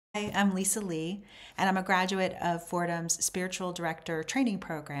Hi, I'm Lisa Lee, and I'm a graduate of Fordham's Spiritual Director Training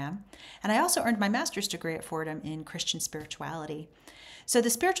Program. And I also earned my master's degree at Fordham in Christian spirituality. So, the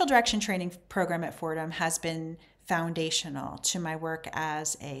Spiritual Direction Training Program at Fordham has been foundational to my work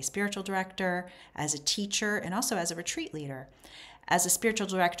as a spiritual director, as a teacher, and also as a retreat leader. As a spiritual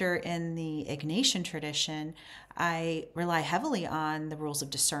director in the Ignatian tradition, I rely heavily on the rules of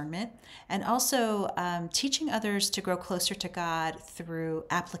discernment and also teaching others to grow closer to God through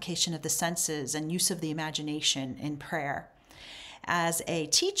application of the senses and use of the imagination in prayer. As a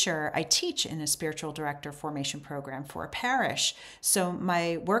teacher, I teach in a spiritual director formation program for a parish. So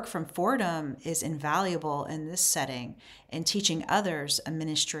my work from Fordham is invaluable in this setting in teaching others a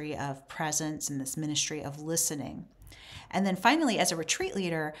ministry of presence and this ministry of listening. And then finally, as a retreat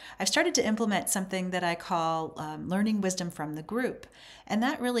leader, I've started to implement something that I call learning wisdom from the group. And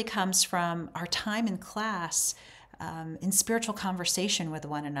that really comes from our time in class in spiritual conversation with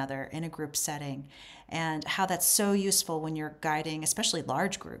one another in a group setting, and how that's so useful when you're guiding, especially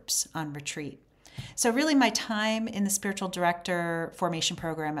large groups, on retreat. So, really, my time in the spiritual director formation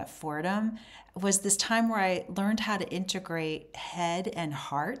program at Fordham was this time where I learned how to integrate head and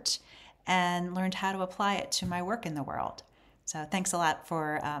heart and learned how to apply it to my work in the world. So, thanks a lot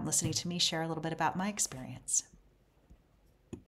for listening to me share a little bit about my experience.